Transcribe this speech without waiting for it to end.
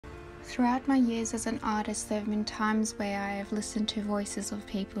Throughout my years as an artist, there have been times where I have listened to voices of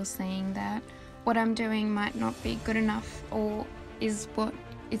people saying that what I'm doing might not be good enough, or is what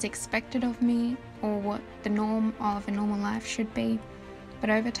is expected of me, or what the norm of a normal life should be. But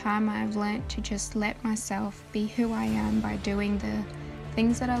over time I have learnt to just let myself be who I am by doing the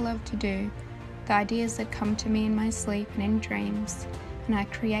things that I love to do, the ideas that come to me in my sleep and in dreams, and I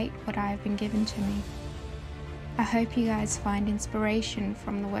create what I have been given to me. I hope you guys find inspiration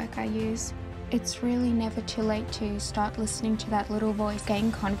from the work I use. It's really never too late to start listening to that little voice,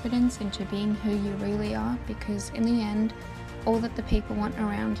 gain confidence into being who you really are, because in the end, all that the people want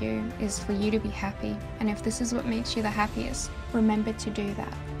around you is for you to be happy. And if this is what makes you the happiest, remember to do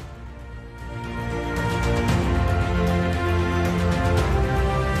that.